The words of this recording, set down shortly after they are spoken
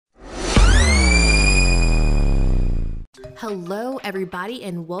Hello, everybody,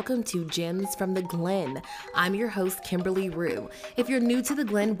 and welcome to Gems from the Glen. I'm your host, Kimberly Rue. If you're new to the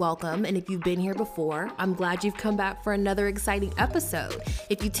Glen, welcome, and if you've been here before, I'm glad you've come back for another exciting episode.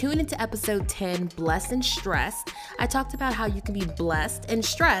 If you tune into episode 10, Blessed and Stressed, I talked about how you can be blessed and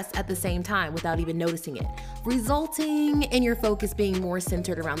stressed at the same time without even noticing it, resulting in your focus being more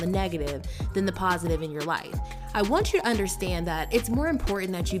centered around the negative than the positive in your life. I want you to understand that it's more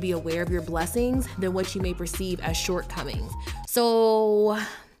important that you be aware of your blessings than what you may perceive as shortcomings. So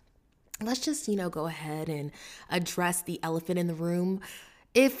let's just, go ahead and address the elephant in the room.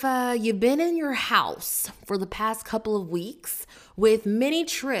 If you've been in your house for the past couple of weeks with many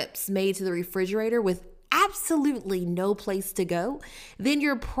trips made to the refrigerator with absolutely no place to go, then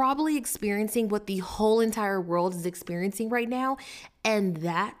you're probably experiencing what the whole entire world is experiencing right now. And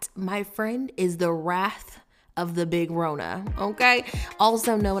that, my friend, is the wrath of the big Rona, okay?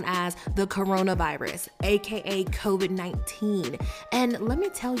 Also known as the coronavirus, aka COVID-19. And let me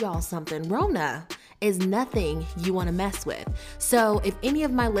tell y'all something, Rona is nothing you want to mess with. So if any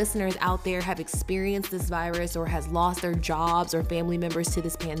of my listeners out there have experienced this virus or has lost their jobs or family members to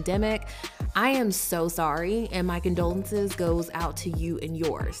this pandemic, I am so sorry, and my condolences goes out to you and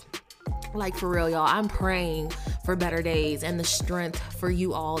yours. Like, for real, y'all, I'm praying for better days and the strength for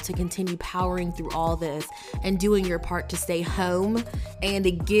you all to continue powering through all this and doing your part to stay home and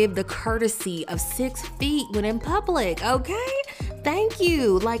to give the courtesy of 6 feet when in public, okay? Thank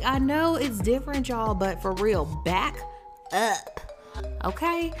you. Like, I know it's different, y'all, but for real, back up,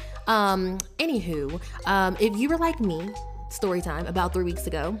 okay? Anywho, if you were like me, story time, about 3 weeks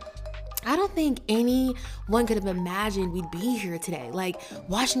ago, I don't think anyone could have imagined we'd be here today. Like,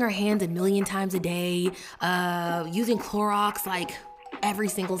 washing our hands a million times a day, using Clorox like every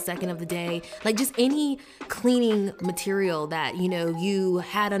single second of the day, like just any cleaning material that, you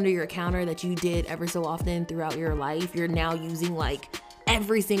had under your counter that you did ever so often throughout your life, you're now using like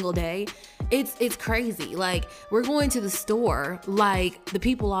every single day. It's crazy. Like, we're going to the store like the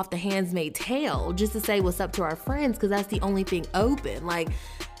people off The Handmaid's Tale just to say what's up to our friends because that's the only thing open. Like,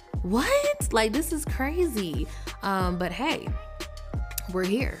 what? Like, this is crazy. But hey, we're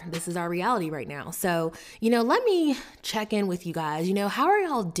here. This is our reality right now. So, let me check in with you guys. How are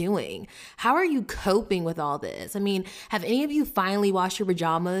y'all doing? How are you coping with all this? I mean, have any of you finally washed your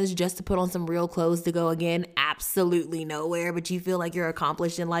pajamas just to put on some real clothes to go again? Absolutely nowhere, but you feel like you're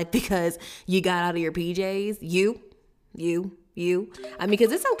accomplished in life because you got out of your PJs? You. I mean,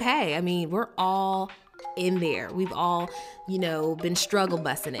 because it's okay. I mean, we're all in there. We've all, been struggle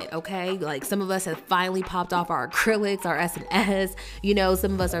busting it, okay? Like, some of us have finally popped off our acrylics, our S&S,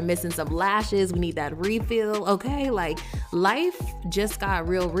 some of us are missing some lashes. We need that refill, okay? Like, life just got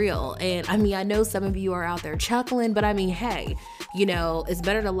real. And I mean, I know some of you are out there chuckling, but I mean, hey, it's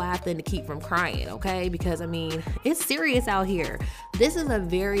better to laugh than to keep from crying, okay? Because I mean, it's serious out here. This is a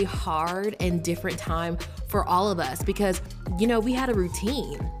very hard and different time for all of us because, we had a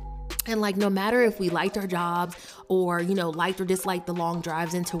routine. And like, no matter if we liked our jobs or, liked or disliked the long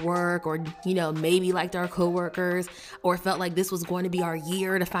drives into work or, maybe liked our coworkers or felt like this was going to be our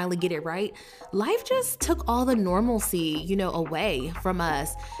year to finally get it right, life just took all the normalcy, away from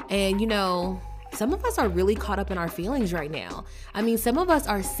us. And, some of us are really caught up in our feelings right now. I mean, some of us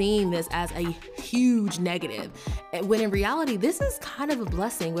are seeing this as a huge negative, when in reality, this is kind of a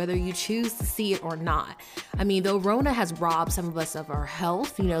blessing, whether you choose to see it or not. I mean, though Rona has robbed some of us of our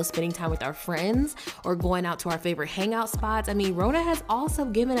health, spending time with our friends or going out to our favorite hangout spots, I mean, Rona has also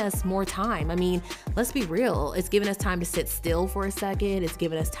given us more time. I mean, let's be real. It's given us time to sit still for a second. It's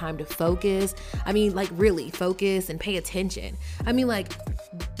given us time to focus. I mean, like, really focus and pay attention. I mean, like,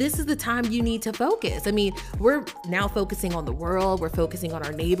 this is the time you need to focus. I mean, we're now focusing on the world. We're focusing on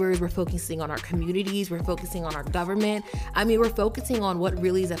our neighbors. We're focusing on our communities. We're focusing on our government. I mean, we're focusing on what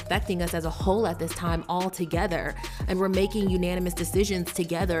really is affecting us as a whole at this time all together. And we're making unanimous decisions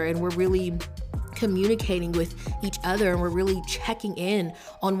together. And we're really communicating with each other, and we're really checking in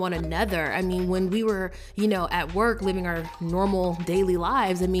on one another. I mean, when we were, at work living our normal daily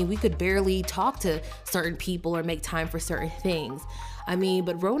lives, I mean, we could barely talk to certain people or make time for certain things. I mean,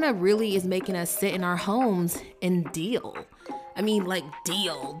 but Rona really is making us sit in our homes and deal. I mean, like,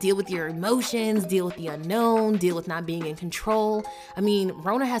 deal with your emotions, deal with the unknown, deal with not being in control. I mean,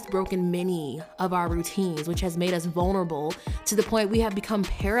 Rona has broken many of our routines, which has made us vulnerable to the point we have become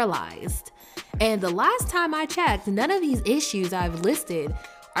paralyzed. And the last time I checked, none of these issues I've listed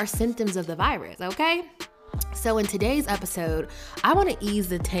are symptoms of the virus, okay? So in today's episode, I want to ease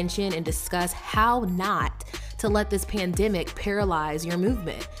the tension and discuss how not to let this pandemic paralyze your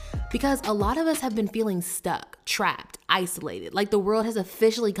movement. Because a lot of us have been feeling stuck, trapped, isolated, like the world has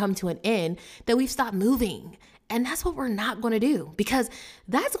officially come to an end, that we've stopped moving. And that's what we're not going to do, because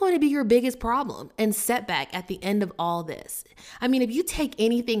that's going to be your biggest problem and setback at the end of all this. I mean, if you take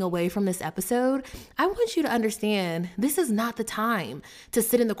anything away from this episode, I want you to understand this is not the time to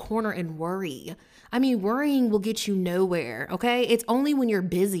sit in the corner and worry. I mean, worrying will get you nowhere, okay? It's only when you're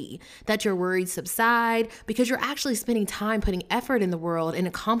busy that your worries subside, because you're actually spending time putting effort in the world and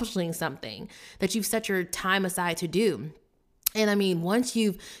accomplishing something that you've set your time aside to do. And I mean, once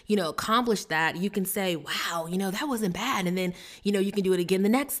you've, accomplished that, you can say, wow, that wasn't bad. And then, you can do it again the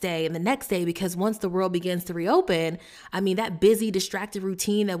next day and the next day, because once the world begins to reopen, I mean, that busy, distracted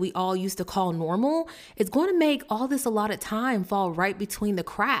routine that we all used to call normal is going to make all this allotted time fall right between the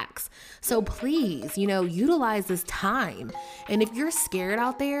cracks. So please, utilize this time. And if you're scared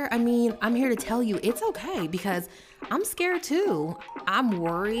out there, I mean, I'm here to tell you it's okay, because I'm scared too. I'm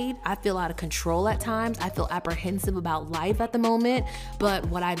worried. I feel out of control at times. I feel apprehensive about life at the moment. But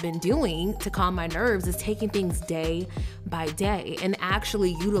what I've been doing to calm my nerves is taking things day by day and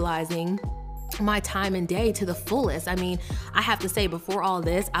actually utilizing my time and day to the fullest. I mean, I have to say, before all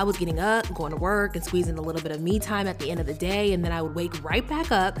this, I was getting up, going to work, and squeezing a little bit of me time at the end of the day. And then I would wake right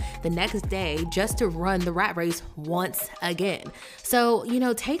back up the next day just to run the rat race once again. So,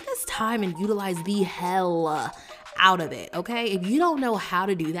 take this time and utilize the hell out of it, okay? If you don't know how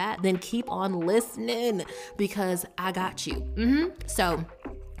to do that, then keep on listening, because I got you. So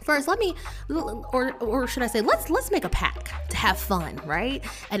first, let me, or should I say, let's make a pact to have fun, right?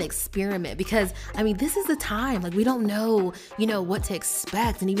 And experiment, because I mean, this is the time, like, we don't know, what to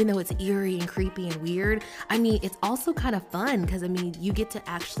expect. And even though it's eerie and creepy and weird, I mean, it's also kind of fun, because I mean, you get to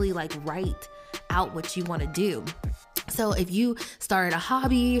actually write out what you want to do. So if you started a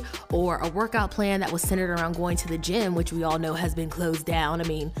hobby or a workout plan that was centered around going to the gym, which we all know has been closed down, I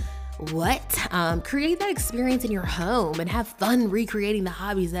mean, create that experience in your home and have fun recreating the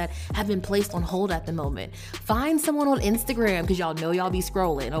hobbies that have been placed on hold at the moment. Find someone on Instagram, because y'all know y'all be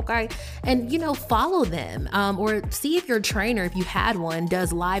scrolling, okay? And, follow them, or see if your trainer, if you had one,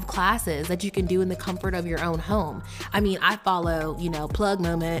 does live classes that you can do in the comfort of your own home. I mean, I follow, plug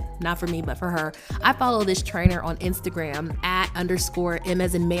moment, not for me, but for her. I follow this trainer on Instagram @_M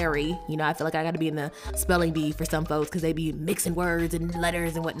as in Mary. I feel like I got to be in the spelling bee for some folks, because they be mixing words and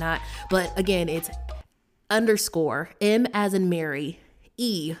letters and whatnot. But again, it's _M as in Mary,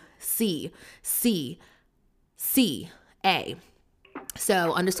 ECCCA.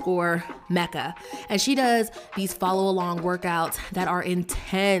 So _Mecca. And she does these follow along workouts that are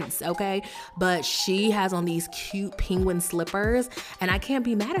intense, okay? But she has on these cute penguin slippers, and I can't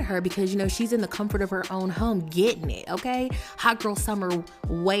be mad at her, because, she's in the comfort of her own home getting it, okay? Hot girl summer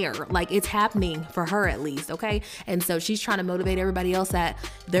wear, it's happening for her at least, okay? And so she's trying to motivate everybody else at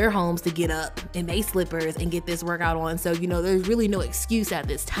their homes to get up in they slippers and get this workout on. So, there's really no excuse at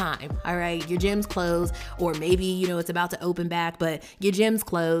this time, all right? Your gym's closed, or maybe, it's about to open back, but your gym's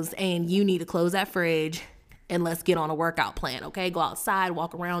closed and you need to close that fridge, and let's get on a workout plan, okay? Go outside,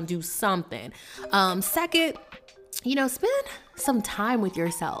 walk around, do something. Second, spend some time with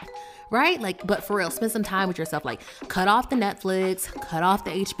yourself, right? But for real, spend some time with yourself. Cut off the Netflix, cut off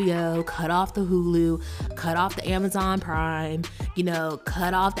the HBO, cut off the Hulu, cut off the Amazon Prime,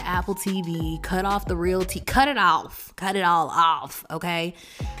 cut off the Apple TV, cut off the Real TV, cut it all off, okay?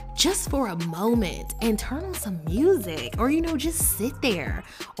 Just for a moment, and turn on some music, or, just sit there,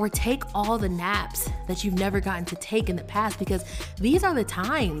 or take all the naps that you've never gotten to take in the past, because these are the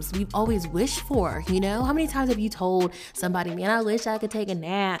times we've always wished for. How many times have you told somebody, man, I wish I could take a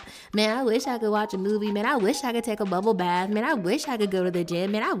nap, man, I wish I could watch a movie, man, I wish I could take a bubble bath, man, I wish I could go to the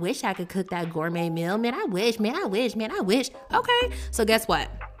gym, man, I wish I could cook that gourmet meal, man, I wish. Okay, so guess what?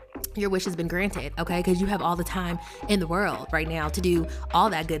 Your wish has been granted, okay? Because you have all the time in the world right now to do all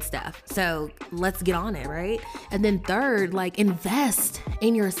that good stuff. So let's get on it, right? And then third, invest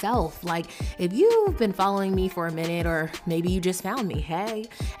in yourself. If you've been following me for a minute, or maybe you just found me, hey,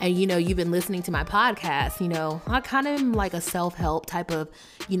 and you've been listening to my podcast, I kind of am like a self-help type of,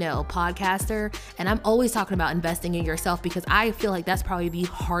 podcaster. And I'm always talking about investing in yourself, because I feel like that's probably the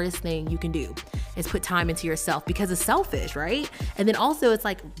hardest thing you can do, is put time into yourself, because it's selfish, right? And then also it's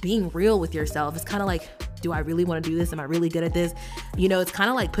being real with yourself. It's kind of do I really want to do this? Am I really good at this? It's kind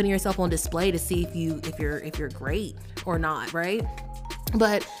of putting yourself on display to see if you're great or not, right?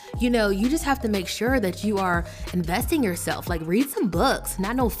 But you just have to make sure that you are investing yourself. Like, read some books,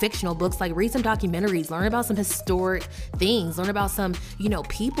 not no fictional books, like read some documentaries, learn about some historic things, learn about some,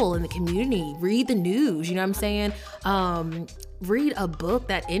 people in the community, read the news, you know what I'm saying? Read a book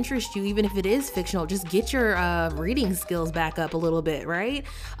that interests you, even if it is fictional. Just get your reading skills back up a little bit, right?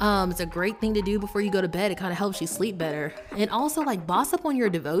 It's a great thing to do before you go to bed. It kind of helps you sleep better. And also, like, boss up on your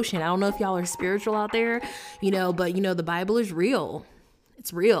devotion. I don't know if y'all are spiritual out there, but the Bible is real.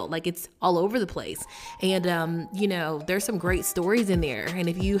 It's real. Like, it's all over the place. And, there's some great stories in there. And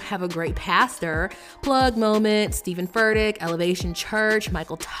if you have a great pastor, plug moment, Stephen Furtick, Elevation Church,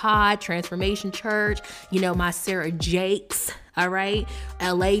 Michael Todd, Transformation Church, my Sarah Jakes, all right,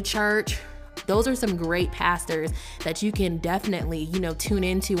 LA Church. Those are some great pastors that you can definitely, tune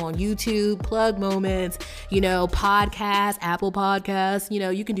into on YouTube, plug moments, podcasts, Apple Podcasts,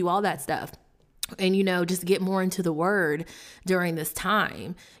 you can do all that stuff. And, just get more into the word during this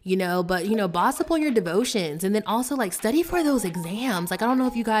time, but, boss up on your devotions, and then also, like, study for those exams. Like, I don't know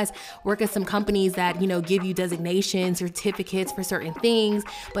if you guys work at some companies that, give you designations, certificates for certain things,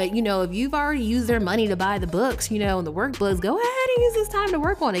 but, if you've already used their money to buy the books, and the workbooks, go ahead and use this time to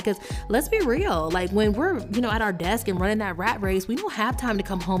work on it. Because let's be real, like, when we're, at our desk and running that rat race, we don't have time to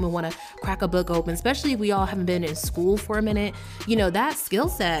come home and want to crack a book open, especially if we all haven't been in school for a minute. That skill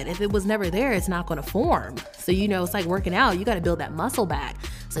set, if it was never there, it's not going to form. So, it's like working out. You got to build that muscle back.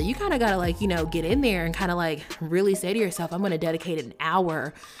 So you kind of got to, like, get in there and kind of, like, really say to yourself, I'm going to dedicate an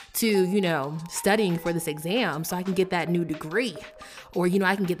hour to, studying for this exam so I can get that new degree, or,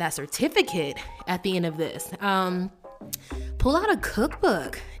 I can get that certificate at the end of this. Pull out a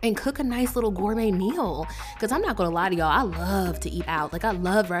cookbook and cook a nice little gourmet meal. Because I'm not going to lie to y'all, I love to eat out. Like, I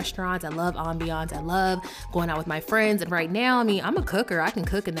love restaurants. I love ambiance. I love going out with my friends. And right now, I'm a cooker. I can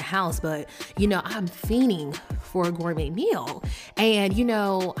cook in the house. But, I'm fiending for a gourmet meal. And,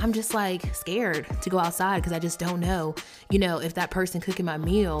 I'm just, like, scared to go outside because I just don't know, if that person cooking my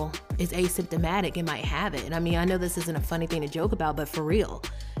meal is asymptomatic and might have it. And I know this isn't a funny thing to joke about, but for real,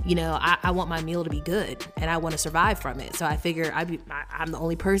 I want my meal to be good and I want to survive from it. So I figure I'm the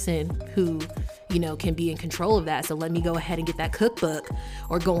only person who, can be in control of that. So let me go ahead and get that cookbook,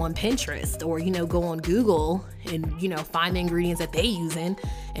 or go on Pinterest, or, go on Google and, find the ingredients that they using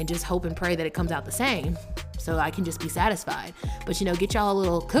and just hope and pray that it comes out the same so I can just be satisfied. But, get y'all a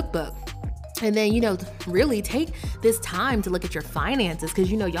little cookbook. And then, really take this time to look at your finances,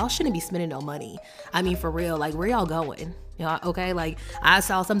 because, y'all shouldn't be spending no money. For real, like, where y'all going? Okay, like, I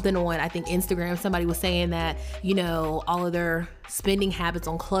saw something on, I think, Instagram. Somebody was saying that, all of their spending habits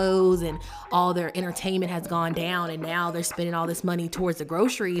on clothes and all their entertainment has gone down, and now they're spending all this money towards the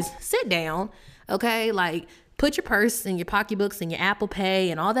groceries. Sit down, okay? Like, put your purse and your pocketbooks and your Apple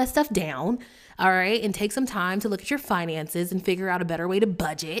Pay and all that stuff down, all right? And take some time to look at your finances and figure out a better way to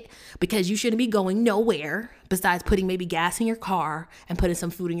budget, because you shouldn't be going nowhere besides putting maybe gas in your car and putting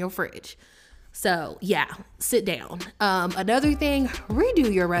some food in your fridge. So yeah, sit down. Another thing,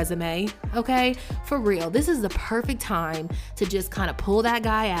 redo your resume, okay? For real, this is the perfect time to just kind of pull that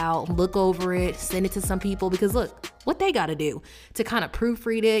guy out, look over it, send it to some people, because look, what they got to do to kind of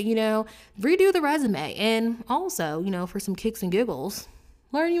proofread it, redo the resume. And also, for some kicks and giggles,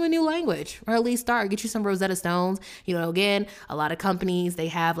 learn you a new language, or at least get you some Rosetta Stones. Again, a lot of companies, they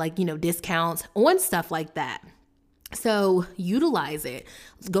have, like, discounts on stuff like that. So utilize it.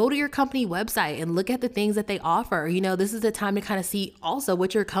 Go to your company website and look at the things that they offer. This is the time to kind of see also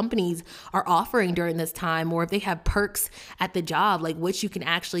what your companies are offering during this time, or if they have perks at the job, like which you can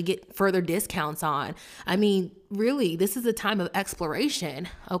actually get further discounts on. Really, this is a time of exploration.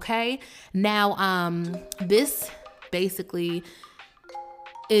 Okay. Now, this basically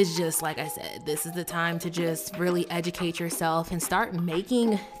is just, like I said, this is the time to just really educate yourself and start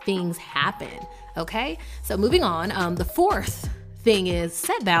making things happen. Okay, so moving on, the fourth thing is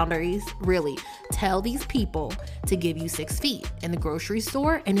set boundaries. Really tell these people to give you 6 feet in the grocery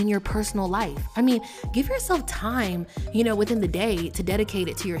store and in your personal life. Give yourself time, within the day to dedicate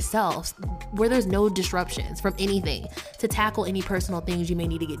it to yourself, where there's no disruptions from anything, to tackle any personal things you may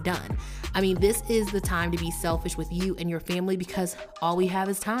need to get done. This is the time to be selfish with you and your family, because all we have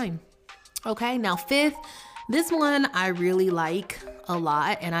is time. Okay, now fifth, this one I really like a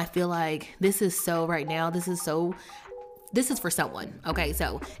lot, and I feel like this is for someone. Okay,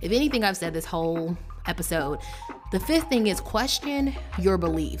 so if anything I've said this whole episode. The fifth thing is question your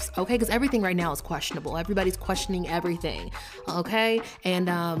beliefs, okay? Because everything right now is questionable. Everybody's questioning everything, okay? And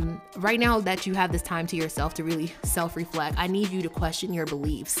right now that you have this time to yourself to really self-reflect, I need you to question your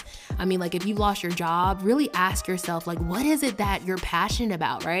beliefs. I mean, like if you've lost your job, really ask yourself, like, what is it that you're passionate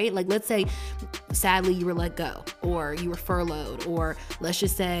about, right? Like, let's say, sadly, you were let go, or you were furloughed, or let's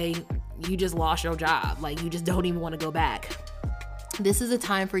just say you just lost your job. Like, you just don't even want to go back. This is a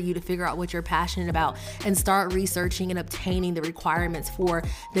time for you to figure out what you're passionate about and start researching and obtaining the requirements for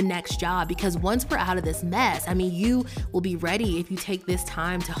the next job. Because once we're out of this mess, I mean, you will be ready if you take this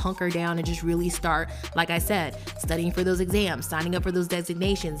time to hunker down and just really start, like I said, studying for those exams, signing up for those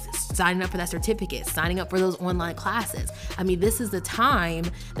designations, signing up for that certificate, signing up for those online classes. I mean, this is the time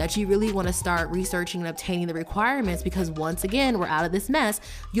that you really want to start researching and obtaining the requirements, because once again, we're out of this mess,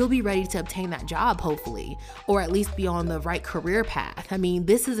 you'll be ready to obtain that job, hopefully, or at least be on the right career path. I mean,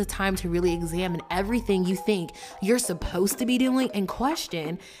 this is a time to really examine everything you think you're supposed to be doing and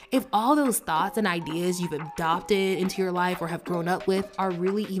question if all those thoughts and ideas you've adopted into your life or have grown up with are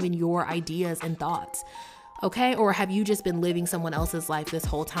really even your ideas and thoughts. Okay? Or have you just been living someone else's life this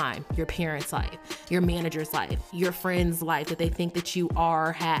whole time? Your parents' life, your manager's life, your friend's life that they think that you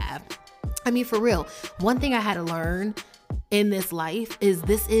have. I mean, for real, one thing I had to learn in this life is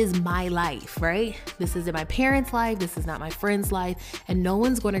this is my life, right? This isn't my parents' life. This is not my friend's life. And no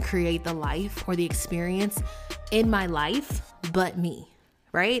one's going to create the life or the experience in my life but me,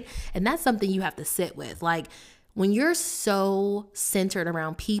 right? And that's something you have to sit with. Like, when you're so centered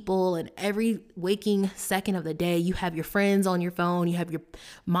around people and every waking second of the day, you have your friends on your phone, you have your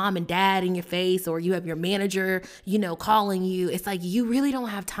mom and dad in your face, or you have your manager, calling you. It's like you really don't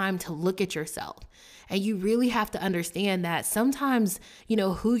have time to look at yourself. And you really have to understand that sometimes,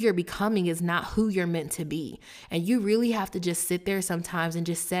 who you're becoming is not who you're meant to be. And you really have to just sit there sometimes and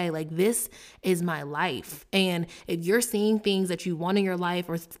just say, like, this is my life. And if you're seeing things that you want in your life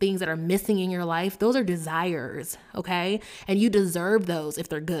or things that are missing in your life, those are desires, okay? And you deserve those if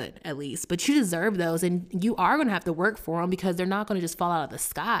they're good, at least. But you deserve those, and you are going to have to work for them because they're not going to just fall out of the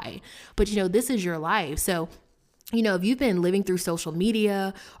sky. But, this is your life. So, if you've been living through social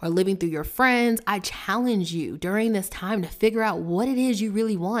media or living through your friends, I challenge you during this time to figure out what it is you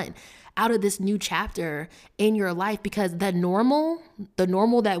really want out of this new chapter in your life, because the normal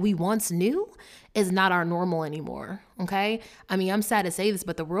that we once knew is not our normal anymore. Okay. I mean, I'm sad to say this,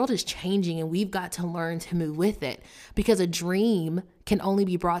 but the world is changing and we've got to learn to move with it, because a dream can only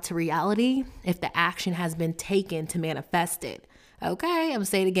be brought to reality if the action has been taken to manifest it. Okay, I'm gonna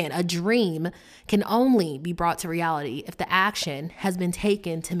say it again. A dream can only be brought to reality if the action has been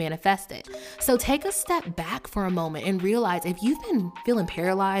taken to manifest it. So take a step back for a moment and realize if you've been feeling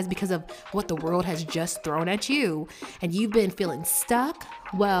paralyzed because of what the world has just thrown at you and you've been feeling stuck,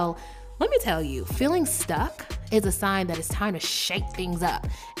 well, let me tell you, feeling stuck is a sign that it's time to shake things up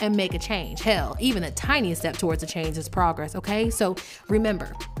and make a change. Hell, even the tiniest step towards a change is progress, okay? So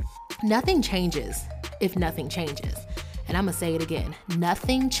remember, nothing changes if nothing changes. And I'm going to say it again.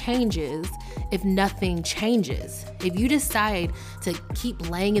 Nothing changes if nothing changes. If you decide to keep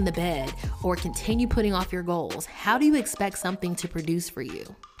laying in the bed or continue putting off your goals, how do you expect something to produce for you?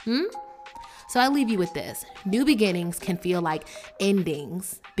 So I leave you with this. New beginnings can feel like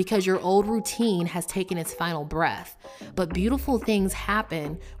endings because your old routine has taken its final breath. But beautiful things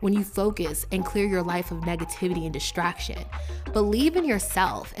happen when you focus and clear your life of negativity and distraction. Believe in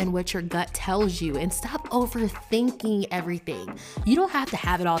yourself and what your gut tells you and stop overthinking everything. You don't have to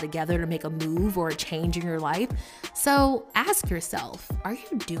have it all together to make a move or a change in your life. So ask yourself, are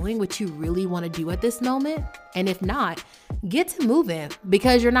you doing what you really want to do at this moment? And if not, get to moving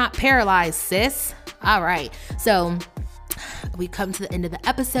because you're not paralyzed, sis. All right. So we've come to the end of the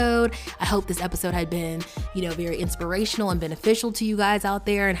episode. I hope this episode had been, very inspirational and beneficial to you guys out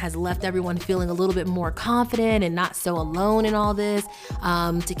there and has left everyone feeling a little bit more confident and not so alone in all this.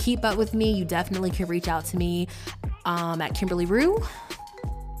 To keep up with me, you definitely can reach out to me at Kimberly Rue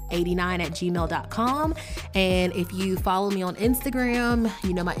 89@gmail.com. And if you follow me on Instagram,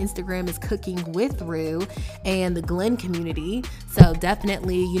 my Instagram is Cooking with Rue and the Glen community. So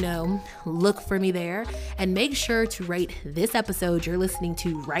definitely, look for me there and make sure to rate this episode you're listening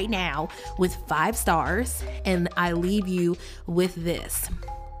to right now with 5 stars. And I leave you with this.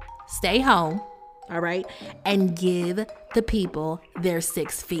 Stay home. All right. And give the people their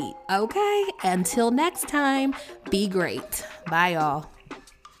 6 feet. Okay. Until next time, be great. Bye, y'all.